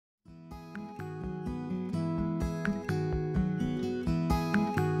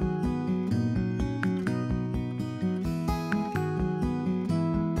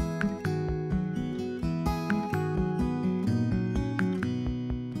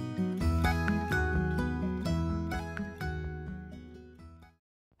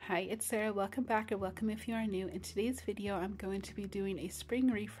Hi, it's Sarah. Welcome back, or welcome if you are new. In today's video, I'm going to be doing a spring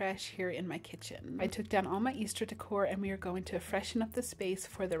refresh here in my kitchen. I took down all my Easter decor and we are going to freshen up the space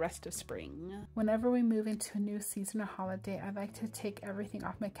for the rest of spring. Whenever we move into a new season or holiday, I like to take everything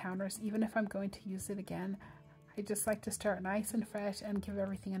off my counters, even if I'm going to use it again. I just like to start nice and fresh and give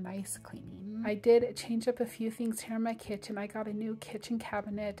everything a nice cleaning. I did change up a few things here in my kitchen. I got a new kitchen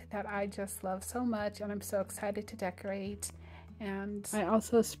cabinet that I just love so much and I'm so excited to decorate. And I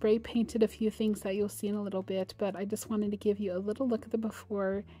also spray painted a few things that you'll see in a little bit, but I just wanted to give you a little look at the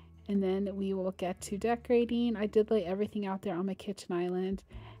before and then we will get to decorating. I did lay everything out there on my kitchen island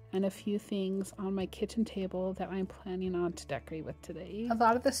and a few things on my kitchen table that I'm planning on to decorate with today. A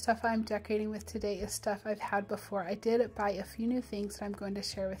lot of the stuff I'm decorating with today is stuff I've had before. I did buy a few new things that I'm going to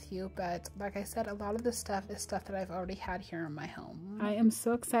share with you, but like I said, a lot of the stuff is stuff that I've already had here in my home. I am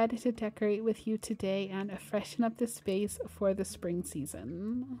so excited to decorate with you today and freshen up the space for the spring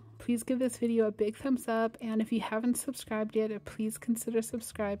season. Please give this video a big thumbs up, and if you haven't subscribed yet, please consider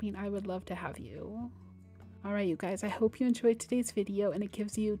subscribing. I would love to have you. Alright you guys, I hope you enjoyed today's video and it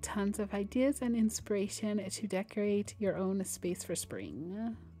gives you tons of ideas and inspiration to decorate your own space for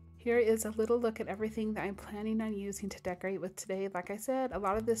spring. Here is a little look at everything that I'm planning on using to decorate with today. Like I said, a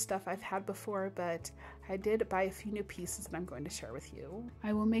lot of this stuff I've had before, but I did buy a few new pieces that I'm going to share with you.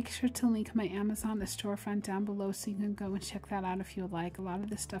 I will make sure to link my Amazon storefront down below so you can go and check that out if you would like. A lot of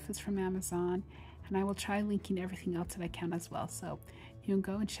this stuff is from Amazon, and I will try linking everything else that I can as well, so you can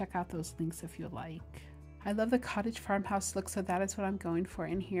go and check out those links if you would like. I love the cottage farmhouse look, so that is what I'm going for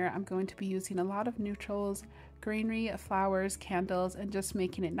in here. I'm going to be using a lot of neutrals, greenery, flowers, candles, and just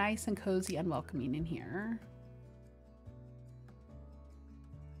making it nice and cozy and welcoming in here.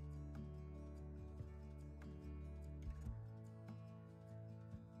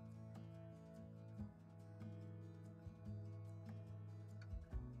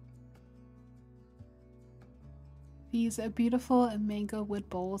 These beautiful mango wood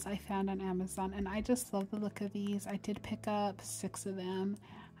bowls I found on Amazon, and I just love the look of these. I did pick up 6 of them.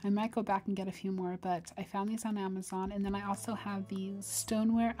 I might go back and get a few more, but I found these on Amazon. And then I also have these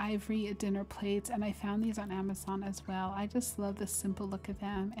stoneware ivory dinner plates, and I found these on Amazon as well. I just love the simple look of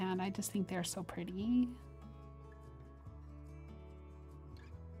them, and I just think they're so pretty.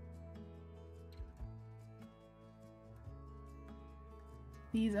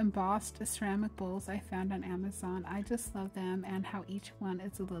 These embossed ceramic bowls I found on Amazon. I just love them and how each one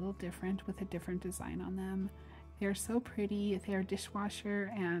is a little different with a different design on them. They're so pretty. They're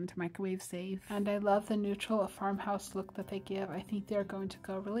dishwasher and microwave safe. And I love the neutral farmhouse look that they give. I think they're going to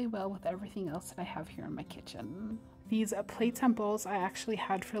go really well with everything else that I have here in my kitchen. These plates and bowls I actually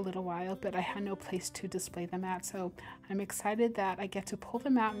had for a little while, but I had no place to display them at, so I'm excited that I get to pull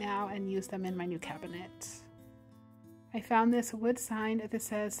them out now and use them in my new cabinet. I found this wood sign that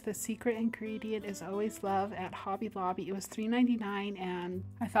says the secret ingredient is always love at Hobby Lobby. It was $3.99 and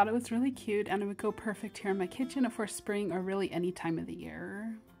I thought it was really cute and it would go perfect here in my kitchen for spring or really any time of the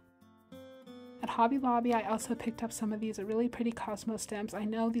year. At Hobby Lobby, I also picked up some of these really pretty Cosmo stems. I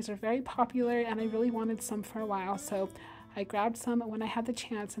know these are very popular and I really wanted some for a while, so I grabbed some when I had the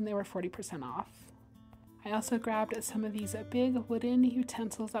chance and they were 40% off. I also grabbed some of these big wooden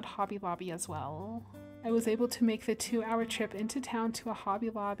utensils at Hobby Lobby as well. I was able to make the 2-hour trip into town to a Hobby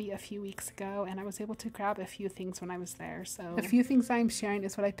Lobby a few weeks ago, and I was able to grab a few things when I was there. So a few things I'm sharing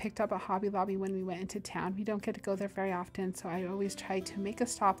is what I picked up at Hobby Lobby when we went into town. We don't get to go there very often, so I always try to make a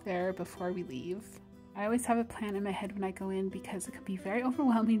stop there before we leave. I always have a plan in my head when I go in because it can be very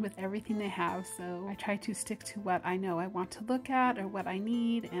overwhelming with everything they have, so I try to stick to what I know I want to look at or what I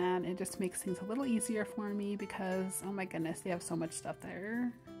need, and it just makes things a little easier for me because, oh my goodness, they have so much stuff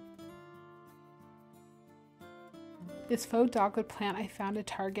there. This faux dogwood plant I found at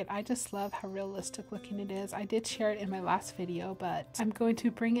Target. I just love how realistic looking it is. I did share it in my last video, but I'm going to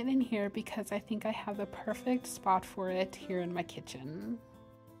bring it in here because I think I have the perfect spot for it here in my kitchen.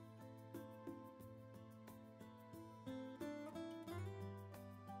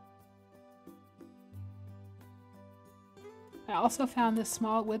 I also found this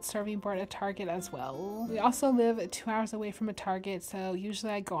small wood serving board at Target as well. We also live 2 hours away from a Target, so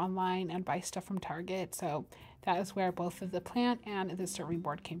usually I go online and buy stuff from Target, so that is where both of the plant and the serving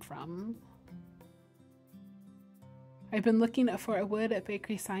board came from. I've been looking for a wood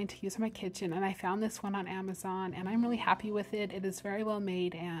bakery sign to use in my kitchen, and I found this one on Amazon, and I'm really happy with it. It is very well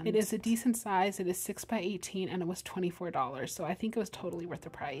made, and it is a decent size. It is 6 by 18, and it was $24, so I think it was totally worth the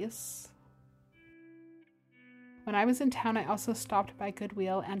price. When I was in town, I also stopped by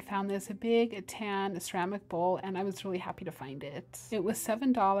Goodwill and found this big tan ceramic bowl, and I was really happy to find it. It was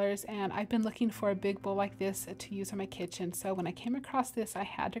 $7, and I've been looking for a big bowl like this to use in my kitchen, so when I came across this, I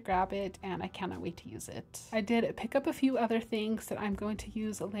had to grab it, and I cannot wait to use it. I did pick up a few other things that I'm going to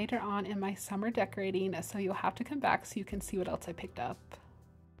use later on in my summer decorating, so you'll have to come back so you can see what else I picked up.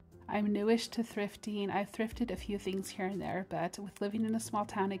 I'm newish to thrifting. I've thrifted a few things here and there, but with living in a small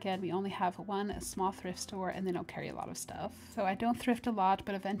town again, we only have one small thrift store and they don't carry a lot of stuff. So I don't thrift a lot,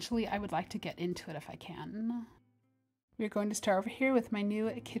 but eventually I would like to get into it if I can. We're going to start over here with my new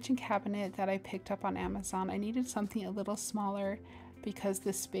kitchen cabinet that I picked up on Amazon. I needed something a little smaller because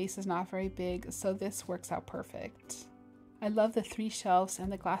this space is not very big, so this works out perfect. I love the 3 shelves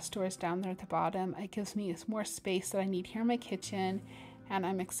and the glass doors down there at the bottom. It gives me more space that I need here in my kitchen, and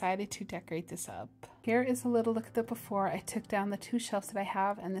I'm excited to decorate this up. Here is a little look at the before. I took down the 2 shelves that I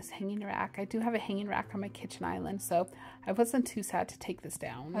have and this hanging rack. I do have a hanging rack on my kitchen island, so I wasn't too sad to take this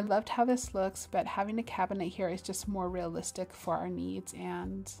down. I loved how this looks, but having a cabinet here is just more realistic for our needs,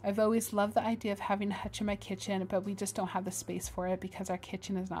 and I've always loved the idea of having a hutch in my kitchen, but we just don't have the space for it because our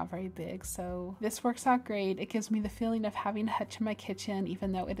kitchen is not very big, so this works out great. It gives me the feeling of having a hutch in my kitchen,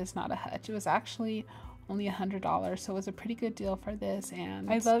 even though it is not a hutch. It was actually only $100, so it was a pretty good deal for this,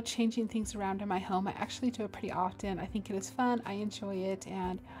 and I love changing things around in my home. I actually do it pretty often. I think it is fun, I enjoy it,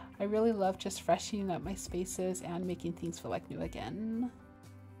 and I really love just freshening up my spaces and making things feel like new again.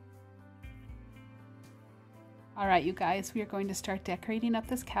 Alright you guys, we are going to start decorating up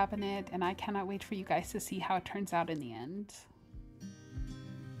this cabinet, and I cannot wait for you guys to see how it turns out in the end.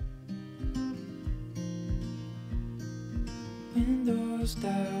 Windows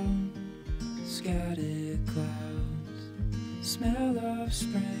down, scattered clouds, smell of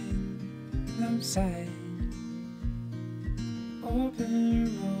spring outside, open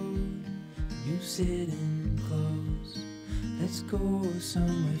road, you sitting close, let's go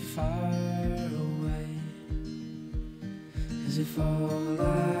somewhere far away, 'cause if all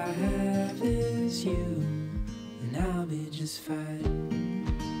I have is you, then I'll be just fine.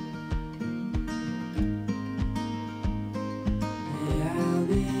 Yeah, I'll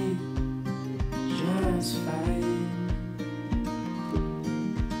be just fine.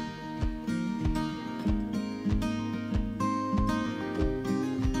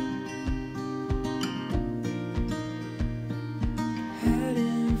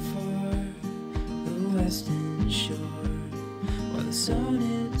 Heading for the western shore, while the sun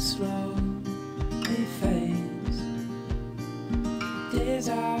it slowly fades. Days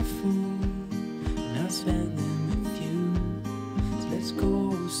are full, and I'll spend them with you. So let's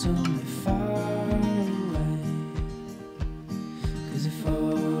go somewhere far away, 'cause if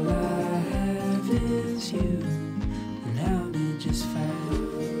all I have is you, then I'll be just fine.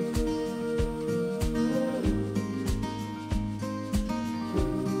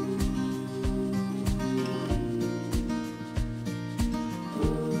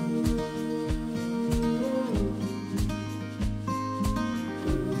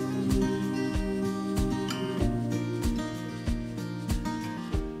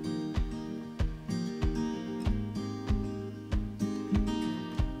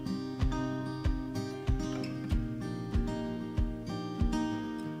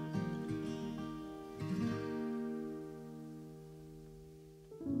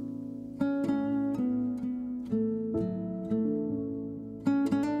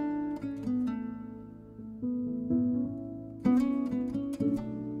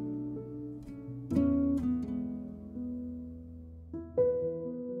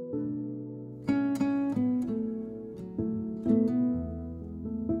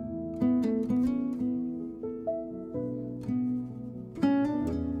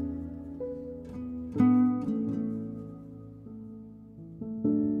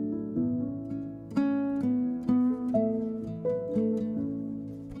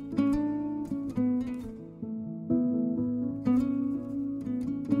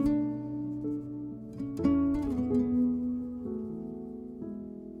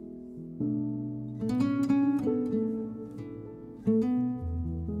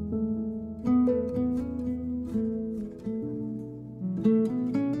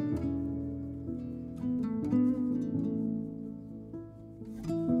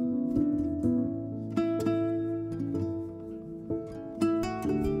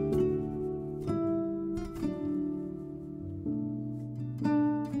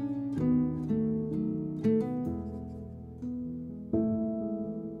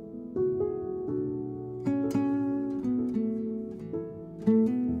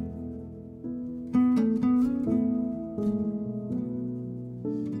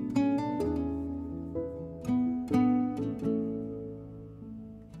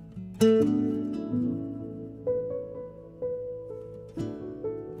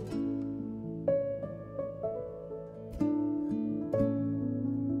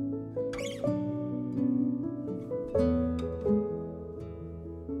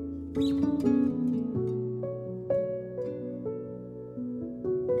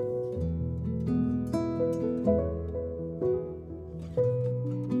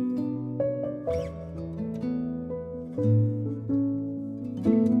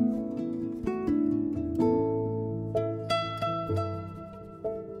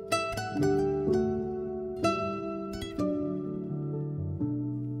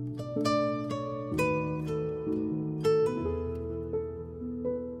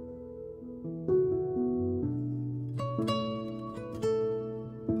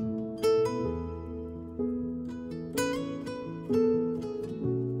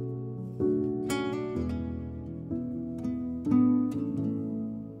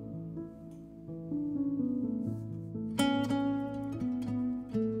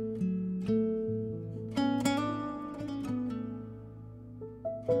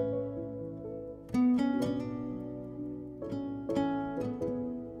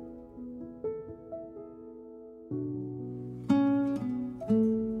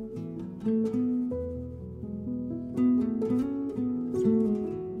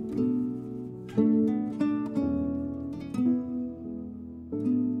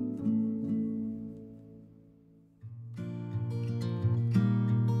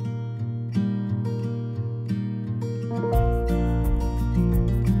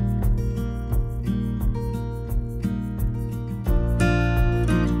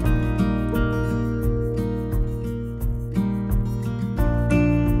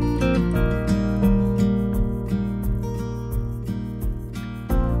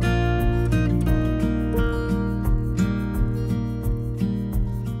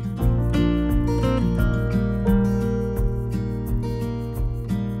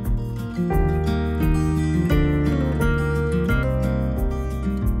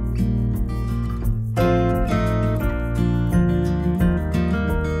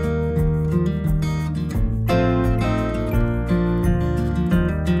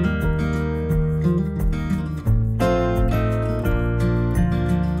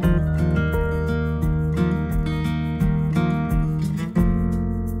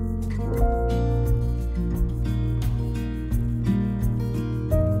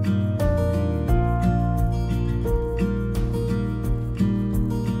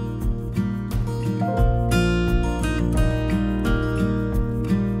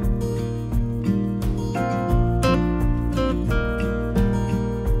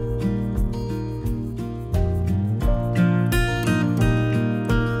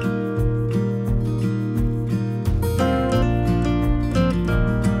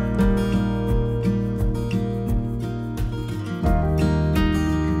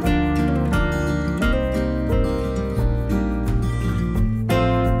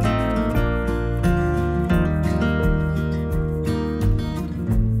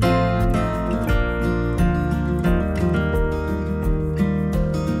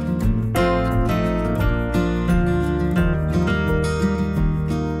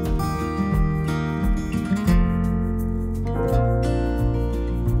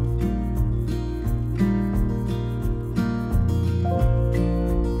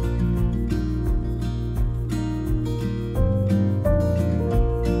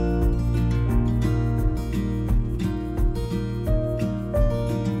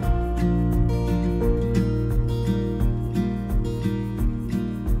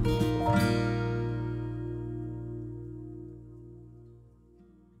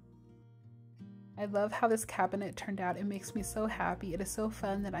 I love how this cabinet turned out. It makes me so happy. It is so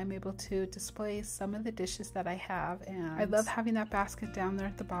fun that I'm able to display some of the dishes that I have, and I love having that basket down there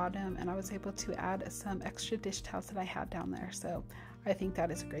at the bottom, and I was able to add some extra dish towels that I had down there, so I think that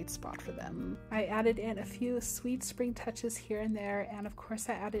is a great spot for them. I added in a few sweet spring touches here and there, and of course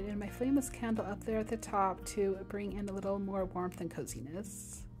I added in my flameless candle up there at the top to bring in a little more warmth and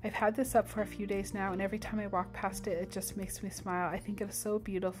coziness. I've had this up for a few days now, and every time I walk past it, it just makes me smile. I think it is so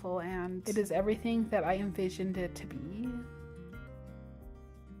beautiful, and it is everything that I envisioned it to be.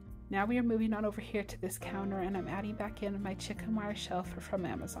 Now we are moving on over here to this counter, and I'm adding back in my chicken wire shelf from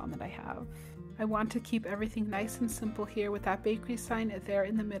Amazon that I have. I want to keep everything nice and simple here with that bakery sign there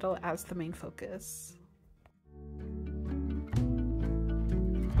in the middle as the main focus.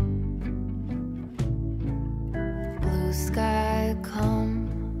 Blue sky come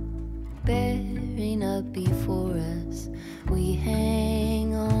bearing up before us, we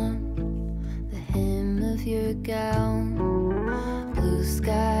hang on the hem of your gown. Blue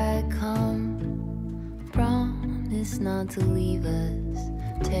sky come, promise not to leave us,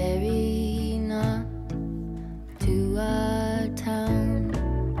 tarry not to our town.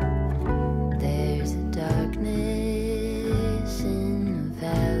 There's a darkness in the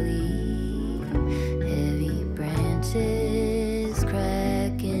valley, heavy branches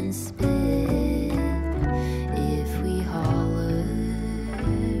crack and split. If we holler,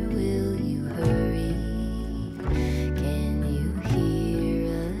 will you hurry? Can you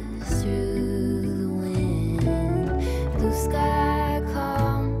hear us through the wind? Blue sky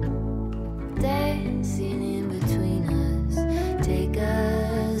calm, dancing in between us. Take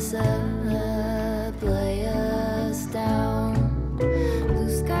us up, lay us down. Blue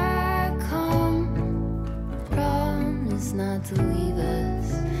sky calm, promise not to leave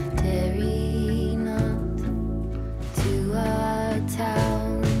us, tarry not to our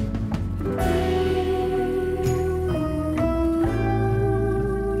town.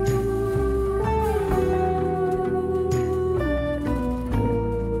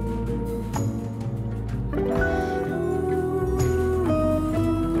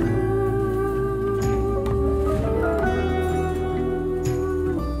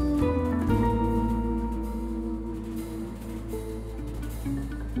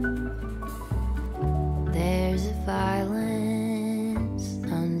 There's a violence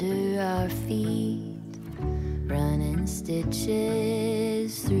under our feet, running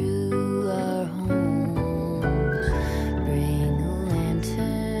stitches through our homes. Bring a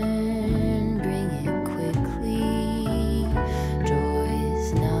lantern, bring it quickly.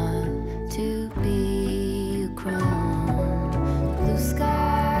 Joy's not to be a crone. Blue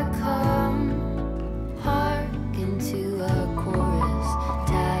sky come, hearken to our chorus,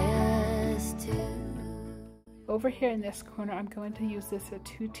 tie us to. Over here in this corner, I'm going to use this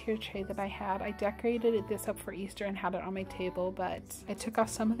two-tier tray that I had. I decorated this up for Easter and had it on my table, but I took off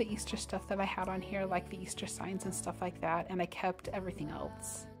some of the Easter stuff that I had on here, like the Easter signs and stuff like that, and I kept everything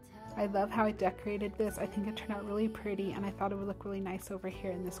else. I love how I decorated this. I think it turned out really pretty, and I thought it would look really nice over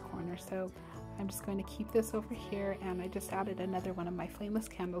here in this corner, so I'm just going to keep this over here, and I just added another one of my flameless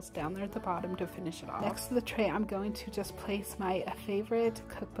candles down there at the bottom to finish it off. Next to the tray, I'm going to just place my favorite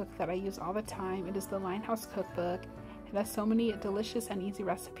cookbook that I use all the time. It is the House cookbook. It has so many delicious and easy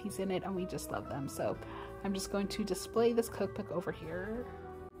recipes in it, and we just love them. So I'm just going to display this cookbook over here.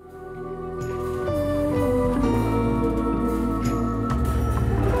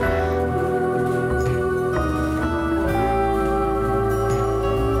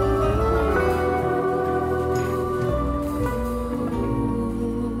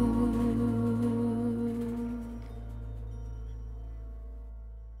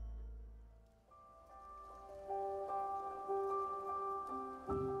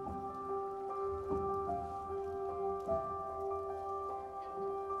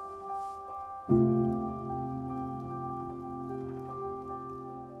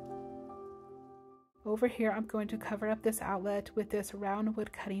 Over here, I'm going to cover up this outlet with this round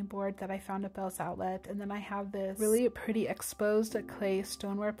wood cutting board that I found at Bell's Outlet. And then I have this really pretty exposed clay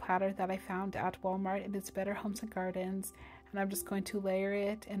stoneware platter that I found at Walmart. It is Better Homes and Gardens. And I'm just going to layer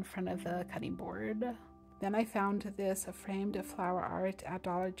it in front of the cutting board. Then I found this framed flower art at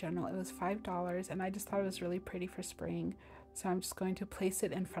Dollar General. It was $5, and I just thought it was really pretty for spring. So I'm just going to place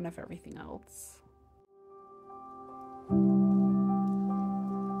it in front of everything else.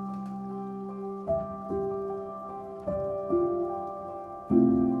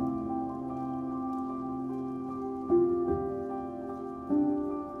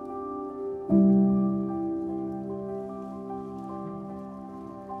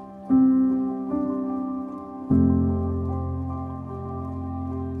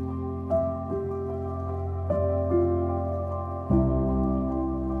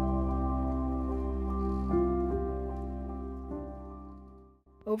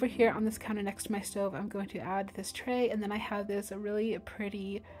 Over here on this counter next to my stove, I'm going to add this tray, and then I have this really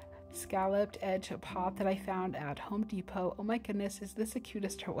pretty scalloped edge pot that I found at Home Depot. Oh my goodness, is this the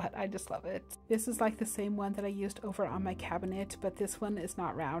cutest or what? I just love it. This is like the same one that I used over on my cabinet, but this one is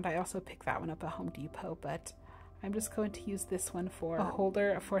not round. I also picked that one up at Home Depot, but I'm just going to use this one for a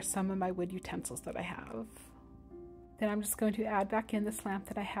holder for some of my wood utensils that I have. Then I'm just going to add back in this lamp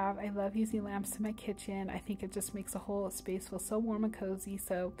that I have. I love using lamps in my kitchen. I think it just makes the whole space feel so warm and cozy,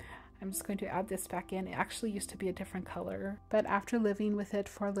 so I'm just going to add this back in. It actually used to be a different color, but after living with it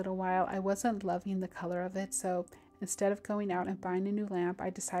for a little while, I wasn't loving the color of it, so instead of going out and buying a new lamp,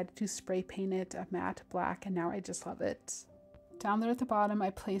 I decided to spray paint it a matte black, and now I just love it. Down there at the bottom, I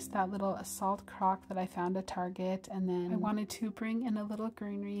placed that little salt crock that I found at Target, and then I wanted to bring in a little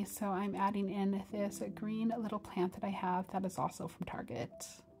greenery, so I'm adding in this green little plant that I have that is also from Target.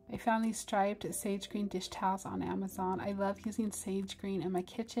 I found these striped sage green dish towels on Amazon. I love using sage green in my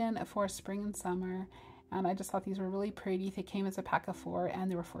kitchen for spring and summer, and I just thought these were really pretty. They came as a pack of 4 and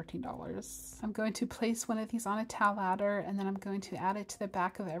they were $14. I'm going to place one of these on a towel ladder, and then I'm going to add it to the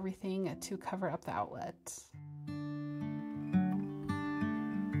back of everything to cover up the outlet.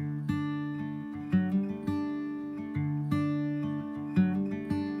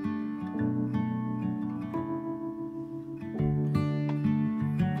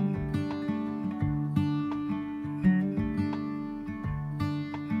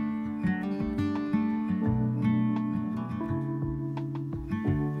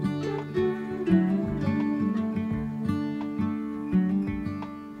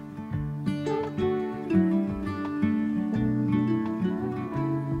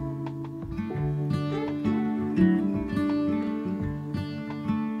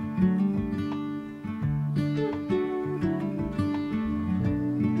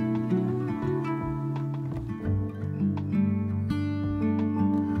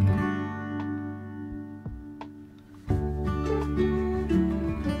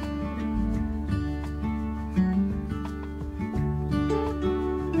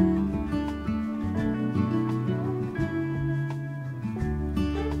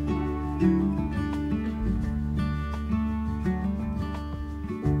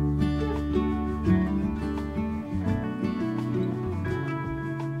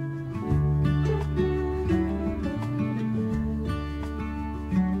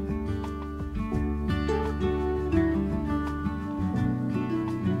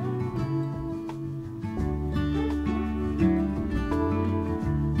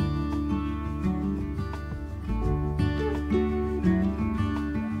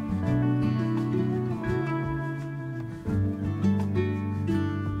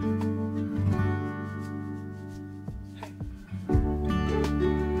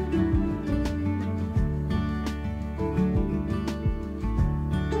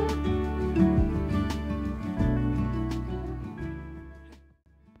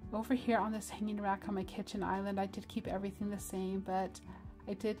 Over here on this hanging rack on my kitchen island, I did keep everything the same, but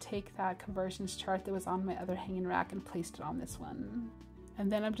I did take that conversions chart that was on my other hanging rack and placed it on this one.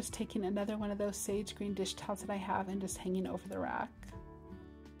 And then I'm just taking another one of those sage green dish towels that I have and just hanging over the rack.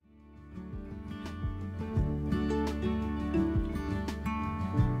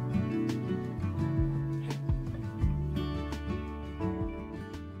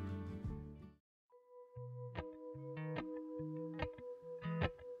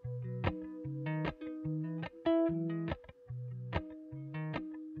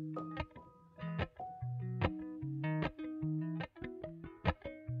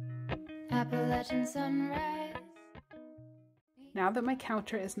 Appalachian sunrise. Now that my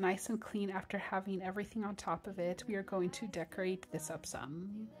counter is nice and clean after having everything on top of it, we are going to decorate this up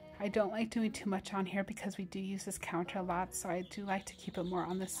some. I don't like doing too much on here because we do use this counter a lot, so I do like to keep it more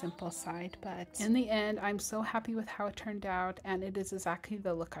on the simple side, but in the end, I'm so happy with how it turned out, and it is exactly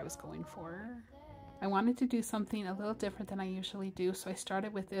the look I was going for. I wanted to do something a little different than I usually do, so I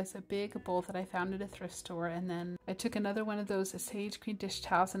started with a big bowl that I found at a thrift store, and then I took another one of those sage green dish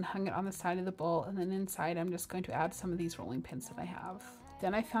towels and hung it on the side of the bowl, and then inside I'm just going to add some of these rolling pins that I have.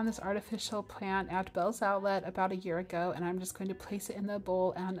 Then I found this artificial plant at Bell's Outlet about a year ago, and I'm just going to place it in the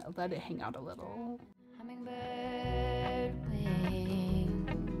bowl and let it hang out a little. Hummingbird wing,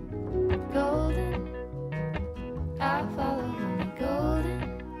 golden, I'll follow honey, golden.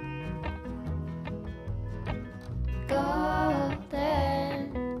 Golden,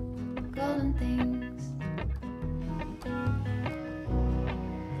 golden things,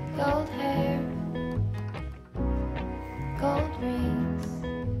 gold hair, gold rings,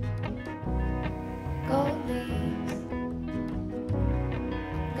 gold leaves,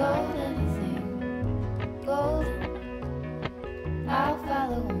 gold anything, golden.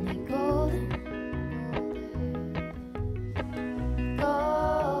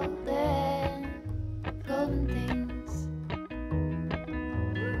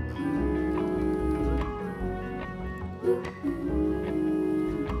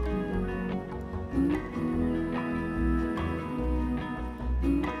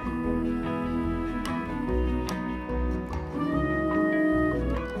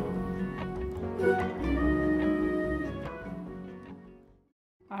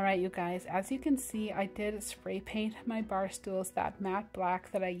 Alright you guys, as you can see, I did spray paint my bar stools that matte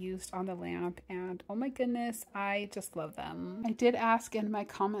black that I used on the lamp, and oh my goodness, I just love them. I did ask in my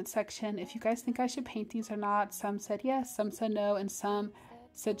comment section if you guys think I should paint these or not. Some said yes, some said no, and some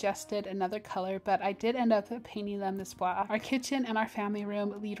suggested another color, but I did end up painting them this black. Our kitchen and our family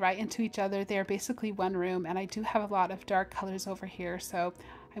room lead right into each other. They are basically one room, and I do have a lot of dark colors over here, so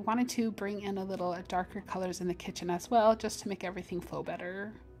I wanted to bring in a little darker colors in the kitchen as well, just to make everything flow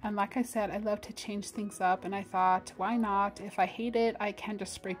better. And like I said, I love to change things up, and I thought, why not? If I hate it, I can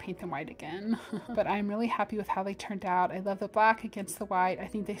just spray paint them white again. But I'm really happy with how they turned out. I love the black against the white. I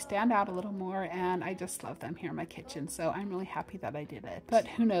think they stand out a little more, and I just love them here in my kitchen, so I'm really happy that I did it. But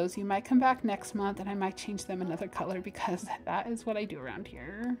who knows, you might come back next month and I might change them another color, because that is what I do around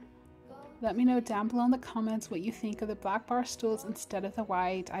here. Let me know down below in the comments what you think of the black bar stools instead of the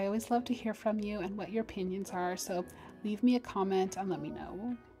white. I always love to hear from you and what your opinions are, so leave me a comment and let me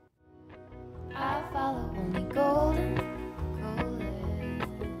know. I follow only golden,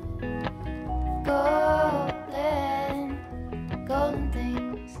 golden, golden, golden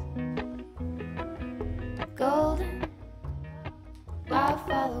things. Golden, I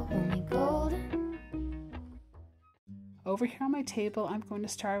follow only golden. Over here on my table, I'm going to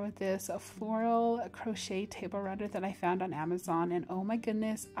start with this floral crochet table runner that I found on Amazon, and oh my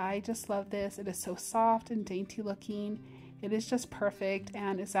goodness, I just love this. It is so soft and dainty looking. It is just perfect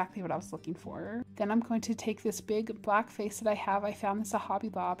and exactly what I was looking for. Then I'm going to take this big black vase that I have. I found this at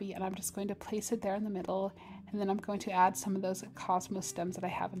Hobby Lobby, and I'm just going to place it there in the middle, and then I'm going to add some of those cosmos stems that I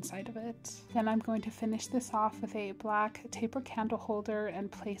have inside of it. Then I'm going to finish this off with a black taper candle holder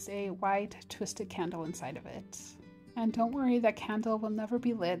and place a white twisted candle inside of it. And don't worry, that candle will never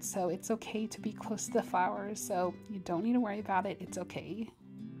be lit, so it's okay to be close to the flowers, so you don't need to worry about it. It's okay.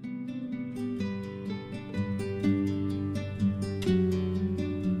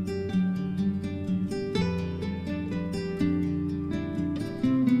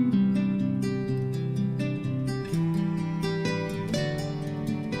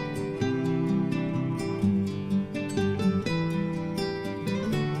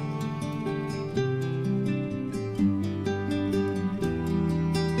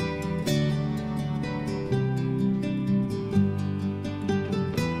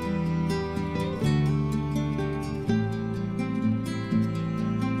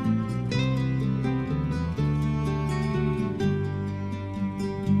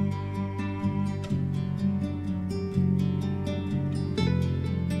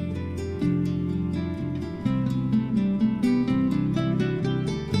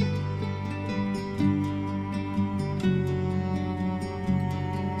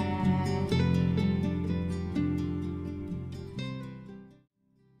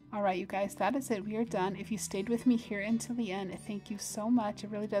 Alright you guys, that is it. We are done. If you stayed with me here until the end, thank you so much. It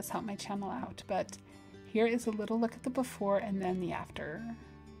really does help my channel out. But here is a little look at the before and then the after.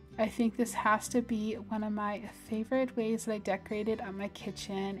 I think this has to be one of my favorite ways that I decorated up my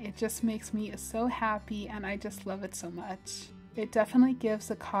kitchen. It just makes me so happy, and I just love it so much. It definitely gives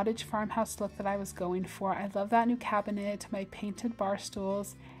the cottage farmhouse look that I was going for. I love that new cabinet, my painted bar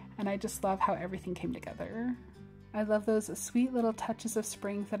stools, and I just love how everything came together. I love those sweet little touches of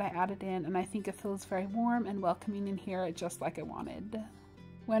spring that I added in, and I think it feels very warm and welcoming in here, just like I wanted.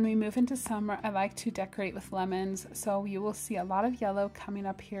 When we move into summer, I like to decorate with lemons, so you will see a lot of yellow coming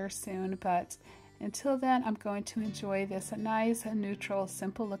up here soon, but until then, I'm going to enjoy this nice, neutral,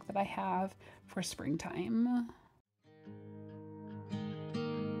 simple look that I have for springtime.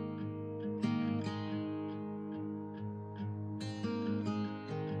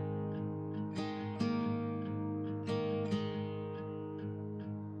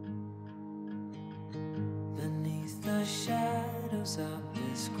 The shadows of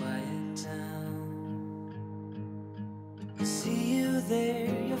this quiet town, I see you there,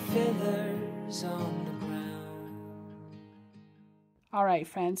 your feathers on the ground. Alright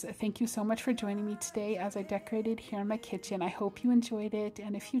friends, thank you so much for joining me today as I decorated here in my kitchen. I hope you enjoyed it,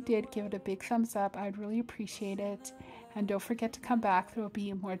 and if you did, give it a big thumbs up. I'd really appreciate it. And don't forget to come back. There will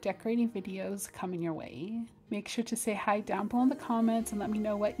be more decorating videos coming your way. Make sure to say hi down below in the comments and let me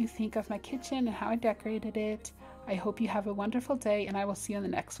know what you think of my kitchen and how I decorated it. I hope you have a wonderful day, and I will see you in the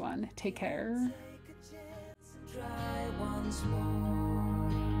next one. Take care.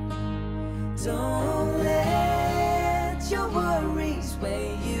 Don't let your worries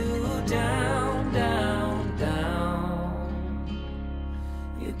weigh you down, down, down.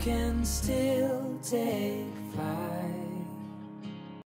 You can still take flight.